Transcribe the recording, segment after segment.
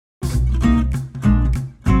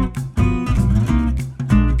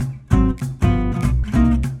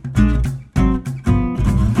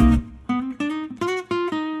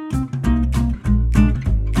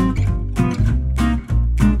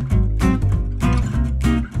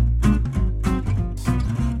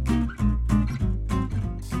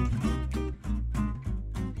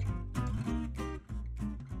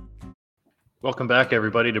Welcome back,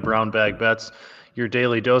 everybody, to Brown Bag Bets, your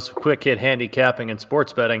daily dose of quick hit handicapping and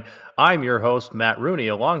sports betting. I'm your host, Matt Rooney,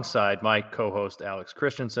 alongside my co-host, Alex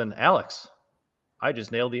Christensen. Alex, I just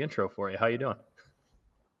nailed the intro for you. How you doing?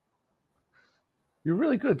 You're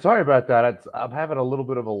really good. Sorry about that. I'm having a little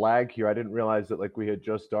bit of a lag here. I didn't realize that we had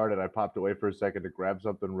just started. I popped away for a second to grab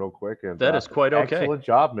something real quick. And That is quite okay. excellent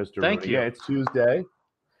job, Mr. Thank Rooney. you. Yeah, it's Tuesday.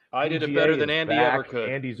 I did it better PGA than is Andy ever back. could.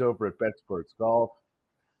 Andy's over at BetSports Golf.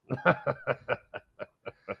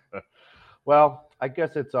 Well, I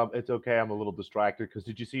guess it's okay. I'm a little distracted because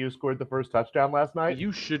did you see who scored the first touchdown last night?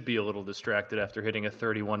 You should be a little distracted after hitting a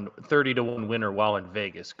 30-1 winner while in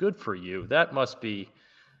Vegas. Good for you. That must be.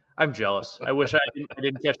 I'm jealous. I wish I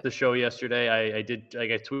didn't catch the show yesterday. I did. I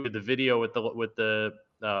tweeted the video with the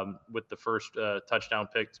first touchdown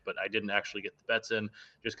picks, but I didn't actually get the bets in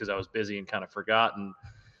just because I was busy and kind of forgot. And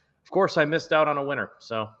of course, I missed out on a winner.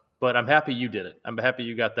 So, but I'm happy you did it. I'm happy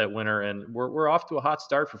you got that winner, and we're off to a hot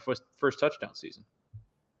start for first touchdown season.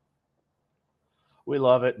 We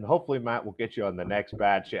love it, and hopefully Matt will get you on the next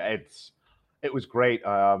batch. It was great,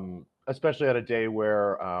 especially on a day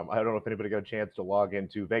where I don't know if anybody got a chance to log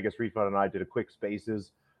into Vegas Refund, and I did a quick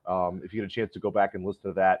Spaces. If you get a chance to go back and listen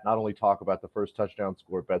to that, not only talk about the first touchdown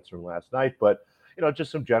score bets from last night, but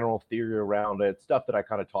just some general theory around it, stuff that I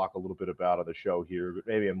kind of talk a little bit about on the show here, but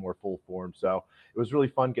maybe in more full form. So it was really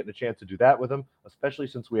fun getting a chance to do that with him, especially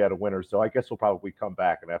since we had a winner. So I guess we'll probably come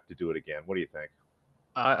back and have to do it again. What do you think?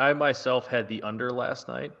 I myself had the under last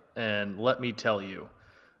night, and let me tell you,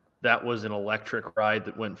 that was an electric ride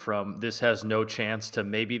that went from this has no chance to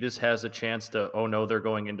maybe this has a chance to, oh no, they're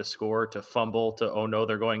going into score, to fumble, to, oh no,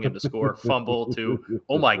 they're going into score, fumble, to,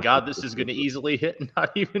 oh my God, this is going to easily hit and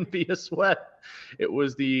not even be a sweat. It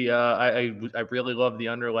was I really loved the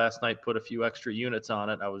under last night, put a few extra units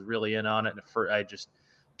on it. I was really in on it. And I just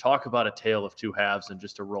talk about a tale of two halves and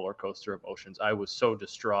just a roller coaster of emotions. I was so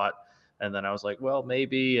distraught. And then I was like, well,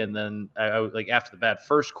 maybe. And then I like after the bad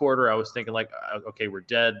first quarter, I was thinking like, okay, we're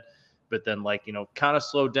dead. But then kind of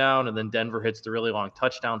slowed down. And then Denver hits the really long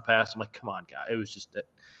touchdown pass. I'm like, come on, guy. It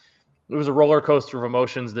was a roller coaster of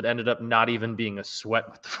emotions that ended up not even being a sweat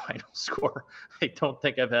with the final score. I don't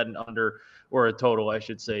think I've had an under or a total, I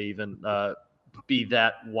should say, even be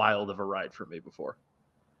that wild of a ride for me before.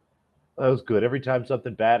 That was good. Every time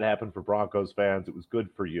something bad happened for Broncos fans, it was good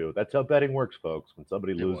for you. That's how betting works, folks. When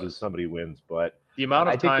somebody loses, somebody wins. But the amount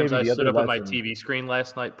of times I stood up at my TV screen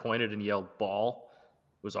last night, pointed and yelled "ball"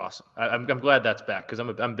 was awesome. I'm glad that's back because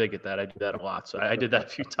I'm big at that. I do that a lot. So I did that a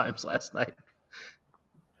few times last night.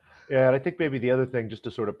 Yeah, and I think maybe the other thing, just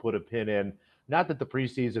to sort of put a pin in, not that the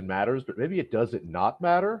preseason matters, but maybe it doesn't not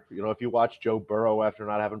matter. If you watch Joe Burrow after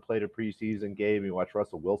not having played a preseason game, you watch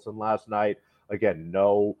Russell Wilson last night. Again,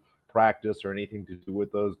 no practice or anything to do with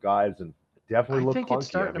those guys, and definitely looked clunky. It's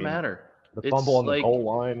starting to matter. The fumble on the goal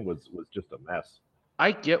line was just a mess.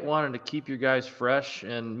 I get wanting to keep your guys fresh,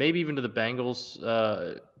 and maybe even to the Bengals.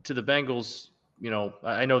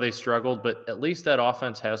 I know they struggled, but at least that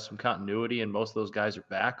offense has some continuity, and most of those guys are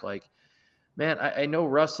back. Like, man, I know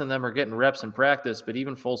Russ and them are getting reps in practice, but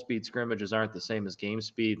even full speed scrimmages aren't the same as game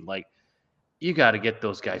speed. Like, you got to get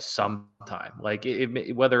those guys sometime. Like,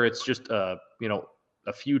 whether it's just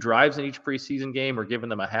a few drives in each preseason game or giving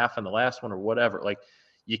them a half in the last one or whatever. Like,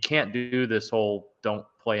 you can't do this whole don't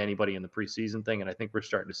play anybody in the preseason thing. And I think we're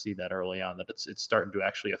starting to see that early on, that it's starting to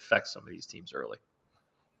actually affect some of these teams early.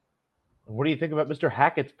 What do you think about Mr.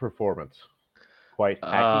 Hackett's performance? Quite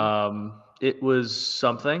hacky? It was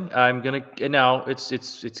something. Now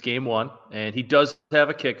it's game one, and he does have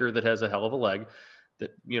a kicker that has a hell of a leg.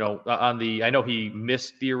 That, I know he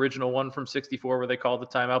missed the original one from 64 where they called the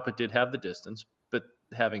timeout, but did have the distance. But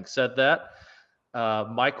having said that,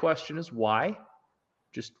 my question is why?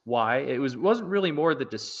 Just why? It wasn't really more the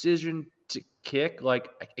decision to kick. Like,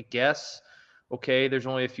 I guess, okay, there's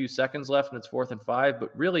only a few seconds left and it's 4th and 5, but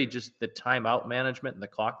really just the timeout management and the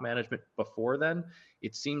clock management before then.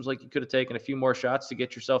 It seems like you could have taken a few more shots to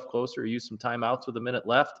get yourself closer or use some timeouts with a minute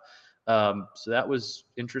left. So that was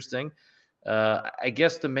interesting. I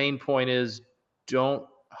guess the main point is don't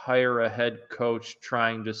hire a head coach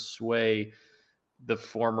trying to sway the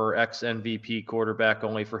former ex-MVP quarterback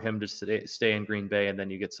only for him to stay in Green Bay, and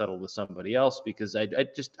then you get settled with somebody else, because I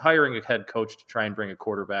just hiring a head coach to try and bring a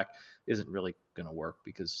quarterback isn't really going to work,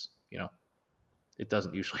 because, it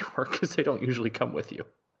doesn't usually work because they don't usually come with you.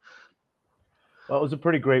 Well, it was a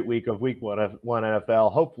pretty great week of week one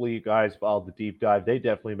NFL. Hopefully you guys followed the deep dive. They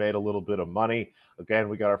definitely made a little bit of money. Again,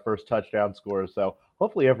 we got our first touchdown score. So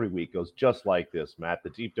hopefully every week goes just like this, Matt. The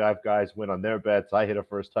deep dive guys win on their bets. I hit a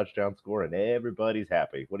first touchdown score, and everybody's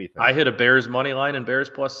happy. What do you think? I hit a Bears money line and Bears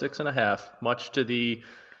plus 6.5, much to the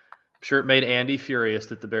Sure, it made Andy furious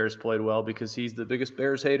that the Bears played well because he's the biggest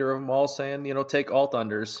Bears hater of them all, saying, take alt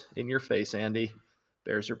unders in your face, Andy.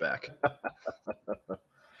 Bears are back.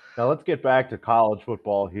 Now let's get back to college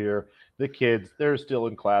football here. The kids, they're still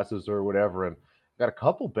in classes or whatever, and got a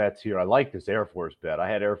couple bets here. I like this Air Force bet. I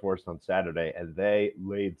had Air Force on Saturday, and they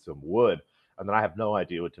laid some wood. And then I have no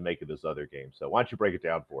idea what to make of this other game. So why don't you break it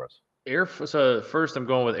down for us? So first, I'm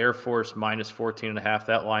going with Air Force minus 14.5.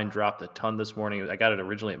 That line dropped a ton this morning. I got it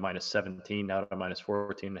originally at minus 17, now at minus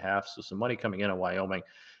 14.5. So some money coming in at Wyoming.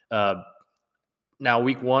 Now,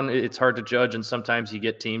 week one, it's hard to judge, and sometimes you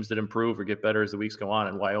get teams that improve or get better as the weeks go on.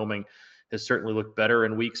 And Wyoming has certainly looked better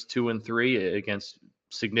in weeks 2 and 3 against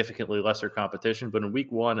significantly lesser competition. But in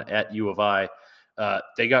week 1 at U of I,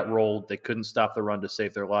 they got rolled. They couldn't stop the run to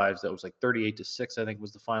save their lives. That was like 38-6, I think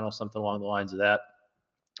was the final, something along the lines of that.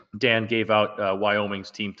 Dan gave out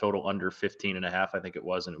Wyoming's team total under 15.5, I think it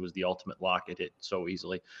was, and it was the ultimate lock. It hit so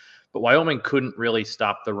easily. But Wyoming couldn't really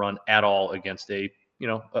stop the run at all against a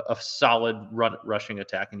solid rushing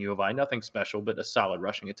attack in U of I. Nothing special, but a solid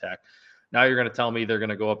rushing attack. Now you're going to tell me they're going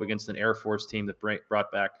to go up against an Air Force team that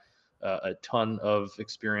brought back a ton of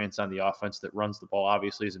experience on the offense, that runs the ball,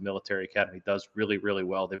 obviously, as a military academy, does really, really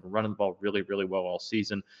well. They've been running the ball really, really well all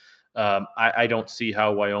season. I don't see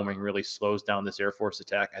how Wyoming really slows down this Air Force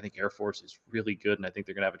attack. I think Air Force is really good, and I think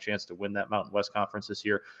they're going to have a chance to win that Mountain West Conference this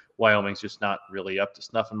year. Wyoming's just not really up to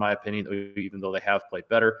snuff, in my opinion, even though they have played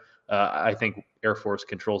better. I think Air Force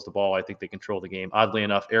controls the ball. I think they control the game. Oddly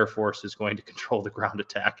enough, Air Force is going to control the ground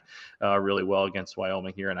attack really well against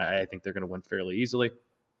Wyoming here, and I think they're going to win fairly easily.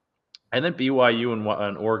 And then BYU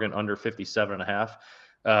and Oregon under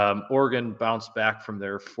 57.5. Oregon bounced back from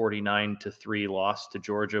their 49-3 loss to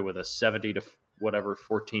Georgia with a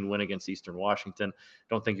 70-14 win against Eastern Washington.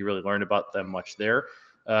 Don't think you really learned about them much there.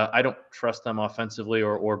 I don't trust them offensively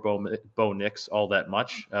or Bo Nix all that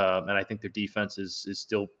much, and I think their defense is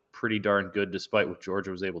still pretty darn good despite what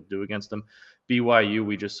Georgia was able to do against them. BYU,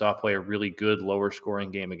 we just saw play a really good lower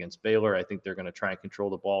scoring game against Baylor. I think they're going to try and control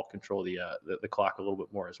the ball, control the clock a little bit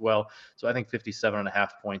more as well. So I think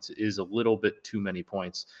 57.5 points is a little bit too many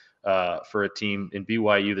points for a team in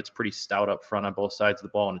BYU that's pretty stout up front on both sides of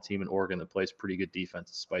the ball, and a team in Oregon that plays pretty good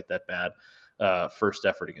defense despite that bad first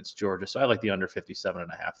effort against Georgia. So I like the under 57.5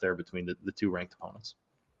 there between the two ranked opponents.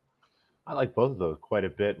 I like both of those quite a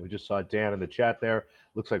bit. We just saw Dan in the chat there.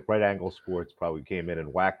 Looks like Right Angle Sports probably came in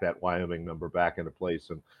and whacked that Wyoming number back into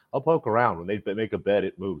place. And I'll poke around. When they make a bet,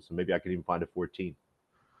 it moves. So maybe I can even find a 14.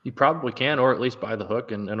 You probably can, or at least buy the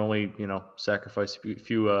hook and only, sacrifice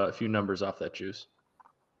a few numbers off that juice.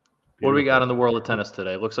 Beautiful. What do we got in the world of tennis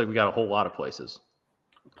today? Looks like we got a whole lot of places.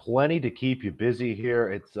 Plenty to keep you busy here.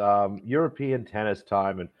 It's European tennis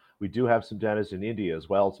time, and we do have some tennis in India as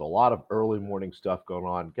well. So a lot of early morning stuff going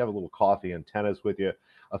on. Get a little coffee and tennis with you.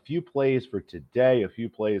 A few plays for today, a few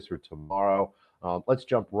plays for tomorrow. Let's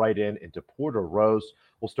jump right into Portoroz.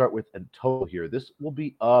 We'll start with a total here. This will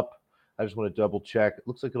be up. I just want to double check. It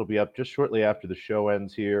looks like it'll be up just shortly after the show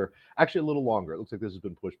ends here. Actually, a little longer. It looks like this has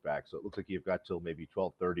been pushed back. So it looks like you've got till maybe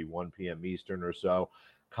 12:30, 1 p.m. Eastern or so.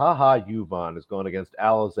 Caja Yuvan is going against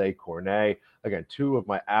Alizé Cornet. Again, two of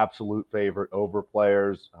my absolute favorite over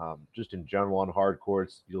players. Just in general on hard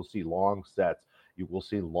courts, you'll see long sets. You will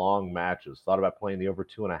see long matches. Thought about playing the over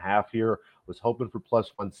 2.5 here. Was hoping for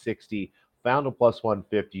plus 160. Found a plus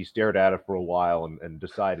 150. Stared at it for a while and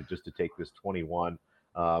decided just to take this 21.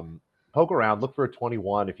 Poke around. Look for a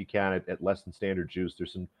 21 if you can at less than standard juice.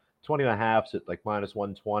 There's some 20.5s at like minus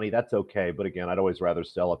 120. That's okay. But again, I'd always rather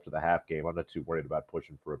sell up to the half game. I'm not too worried about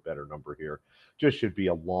pushing for a better number here. Just should be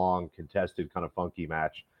a long, contested, kind of funky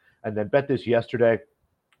match. And then bet this yesterday.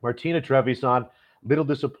 Martina Trevisan, little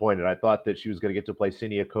disappointed. I thought that she was going to get to play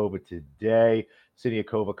Siniakova today.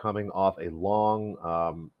 Siniakova coming off a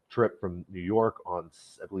long trip from New York on,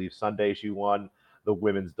 I believe, Sunday she won the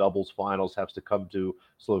women's doubles finals, has to come to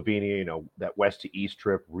Slovenia. That west to east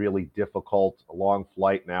trip, really difficult, a long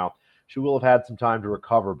flight now. She will have had some time to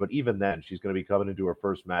recover, but even then, she's going to be coming into her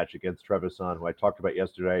first match against Trevisan, who I talked about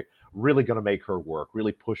yesterday, really going to make her work,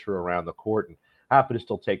 really push her around the court, and happy to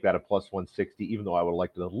still take that at plus 160, even though I would have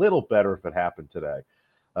liked it a little better if it happened today.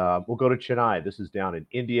 We'll go to Chennai. This is down in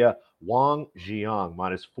India. Wang Zhiyang,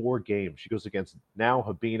 minus 4 games. She goes against Nao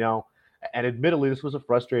Habino. And admittedly, this was a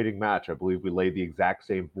frustrating match. I believe we laid the exact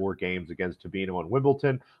same 4 games against Habino on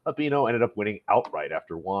Wimbledon. Habino ended up winning outright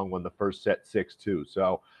after Wang won the first set 6-2.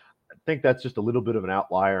 So I think that's just a little bit of an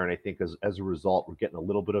outlier. And I think as a result, we're getting a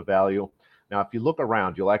little bit of value. Now, if you look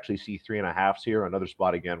around, you'll actually see 3.5s here. Another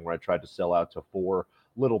spot again where I tried to sell out to 4.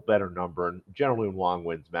 Little better number. And generally when Wang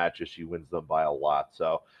wins matches, she wins them by a lot.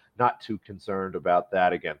 So not too concerned about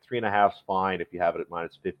that. Again, 3.5 is fine if you have it at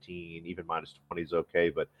 -15, even -20 is okay.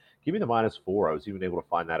 But give me the -4. I was even able to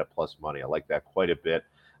find that at plus money. I like that quite a bit.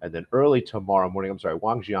 And then early tomorrow morning, I'm sorry,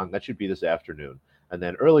 Wang Jiang, that should be this afternoon. And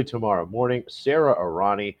then early tomorrow morning, Sara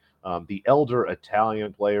Errani, the elder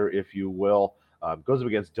Italian player, if you will, goes up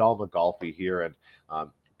against Dalma Golfi here. And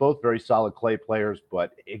both very solid clay players,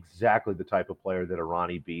 but exactly the type of player that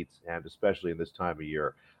Errani beats, and especially in this time of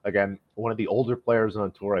year. Again, one of the older players on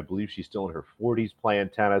tour. I believe she's still in her 40s playing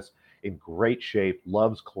tennis, in great shape,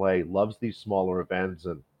 loves clay, loves these smaller events,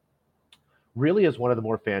 and really is one of the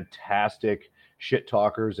more fantastic shit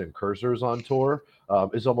talkers and cursors on tour.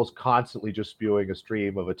 Is almost constantly just spewing a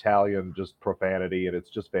stream of Italian just profanity, and it's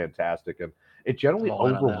just fantastic. And it generally I'm all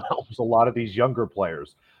in on that. overwhelms a lot of these younger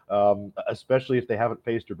players, especially if they haven't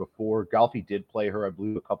faced her before. Golfi did play her, I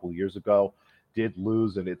believe, a couple years ago, did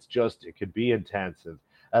lose, and it's just, it could be intense. And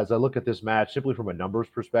as I look at this match, simply from a numbers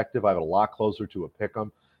perspective, I have it a lot closer to a pick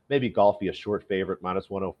 'em. Maybe Golfi a short favorite,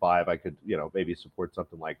 -105. I could, maybe support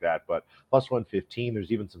something like that. But plus 115,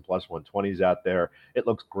 there's even some plus 120s out there. It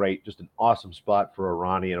looks great. Just an awesome spot for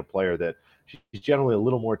Errani, and a player that she's generally a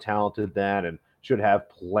little more talented than, and should have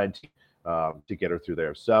plenty to get her through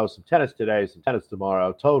there. So some tennis today, some tennis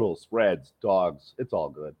tomorrow. Totals, spreads, dogs. It's all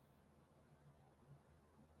good.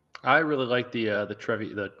 I really like the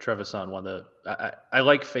Trevisan one. I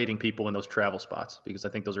like fading people in those travel spots because I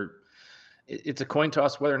think those are it's a coin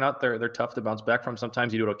toss whether or not they're tough to bounce back from.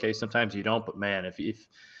 Sometimes you do it okay, sometimes you don't. But man, if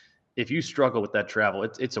you struggle with that travel,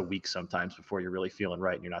 it's a week sometimes before you're really feeling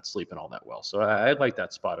right and you're not sleeping all that well. So I like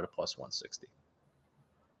that spot at a plus 160.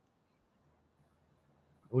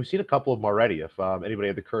 We've seen a couple of them already. If anybody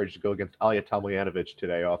had the courage to go against Alia Tomljanovic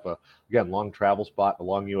today off a, again, long travel spot, a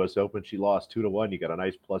long U.S. Open, she lost 2-1. You got a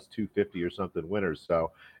nice plus 250 or something winners.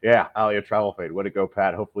 So, yeah, Alia travel fade. Way to go,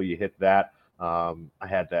 Pat. Hopefully you hit that. I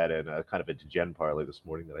had that in a kind of a degen parlay this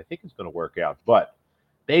morning that I think is going to work out. But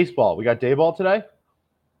baseball, we got day ball today?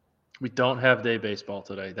 We don't have day baseball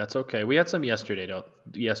today. That's okay. We had some yesterday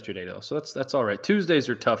though. So that's all right. Tuesdays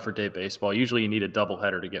are tough for day baseball. Usually you need a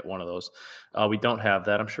doubleheader to get one of those. We don't have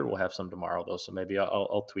that. I'm sure we'll have some tomorrow though. So maybe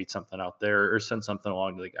I'll tweet something out there or send something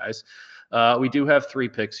along to the guys. We do have 3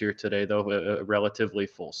 picks here today though. A relatively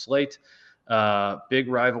full slate. Big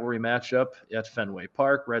rivalry matchup at Fenway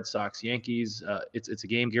Park, Red Sox, Yankees. It's a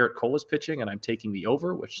game Garrett Cole is pitching, and I'm taking the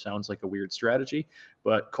over, which sounds like a weird strategy.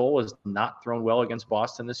 But Cole has not thrown well against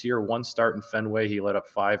Boston this year. 1 start in Fenway, he let up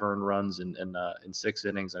 5 earned runs in 6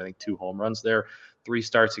 innings. I think 2 home runs there. 3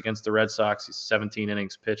 starts against the Red Sox. He's 17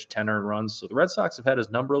 innings pitched, 10 earned runs. So the Red Sox have had his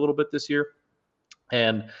number a little bit this year.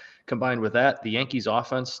 And combined with that, the Yankees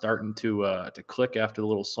offense starting to click after the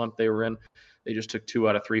little slump they were in. They just took 2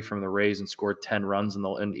 out of 3 from the Rays and scored 10 runs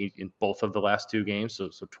in both of the last 2 games.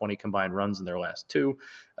 So 20 combined runs in their last 2.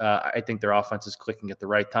 I think their offense is clicking at the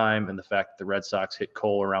right time. And the fact that the Red Sox hit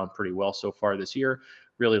Cole around pretty well so far this year,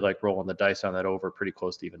 really like rolling the dice on that over, pretty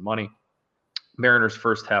close to even money. Mariners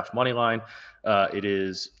first half money line. It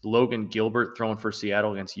is Logan Gilbert throwing for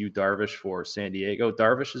Seattle against Yu Darvish for San Diego.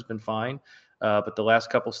 Darvish has been fine, but the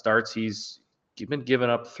last couple starts he's been giving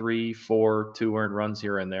up 3, 4, 2 earned runs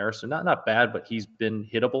here and there. So not bad, but he's been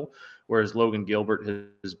hittable. Whereas Logan Gilbert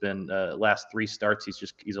has been last 3 starts,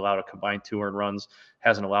 he's allowed a combined 2 earned runs,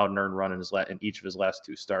 hasn't allowed an earned run in each of his last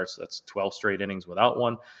 2 starts. So that's 12 straight innings without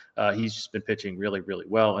one. He's just been pitching really, really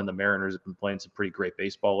well, and the Mariners have been playing some pretty great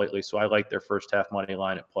baseball lately. So I like their first half money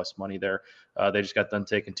line at plus money there. They just got done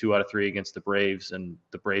taking 2 out of 3 against the Braves, and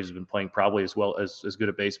the Braves have been playing probably as well as good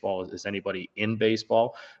a baseball as anybody in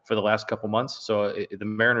baseball for the last couple months. So the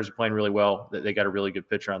Mariners are playing really well. They got a really good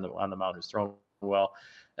pitcher on the mound who's throwing well.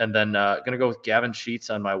 And then going to go with Gavin Sheets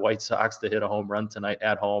on my White Sox to hit a home run tonight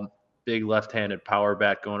at home. Big left-handed power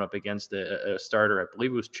bat going up against a starter. I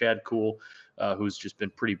believe it was Chad Kuhl, who's just been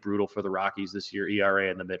pretty brutal for the Rockies this year. ERA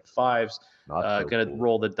in the mid-5s. Going to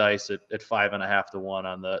roll the dice at 5.5 to 1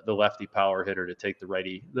 on the lefty power hitter to take the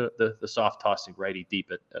righty, the soft tossing righty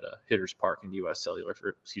deep at a hitter's park in U.S. Cellular,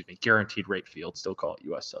 guaranteed rate field. Still call it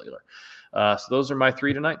U.S. Cellular. So those are my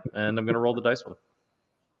 3 tonight, and I'm going to roll the dice with them.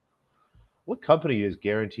 What company is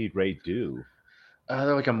Guaranteed Rate due?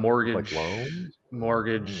 They're like a mortgage,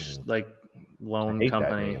 Like loan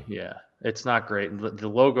company. Yeah, it's not great. The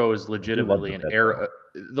logo is legitimately an arrow.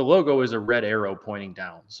 The logo is a red arrow pointing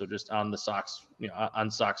down. So just on the Sox, on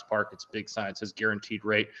Sox Park, it's big sign. It says Guaranteed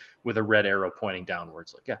Rate with a red arrow pointing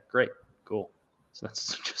downwards. Like, yeah, great, cool. So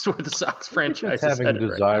that's just where the Sox franchise is having headed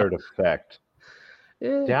desired right effect.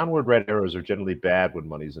 Downward red arrows are generally bad when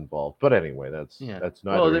money's involved. But anyway, that's not.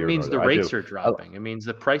 Well, that means the rates are dropping. It means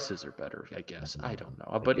the prices are better, I guess. I don't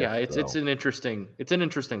know. But yeah, it's an interesting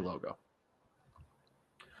logo.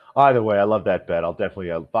 Either way, I love that bet. I'll definitely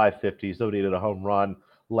 550. Somebody did a home run,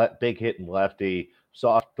 big hitting lefty,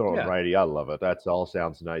 soft throwing Yeah. righty. I love it. That's all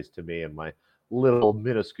sounds nice to me and my little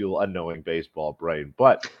minuscule unknowing baseball brain.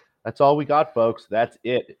 But that's all we got, folks. That's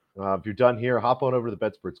it. If you're done here, hop on over to the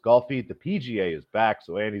BetSports Golf feed. The PGA is back,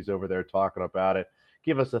 so Andy's over there talking about it.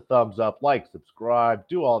 Give us a thumbs up, like, subscribe,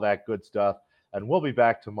 do all that good stuff, and we'll be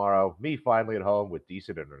back tomorrow. Me finally at home with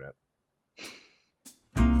decent internet.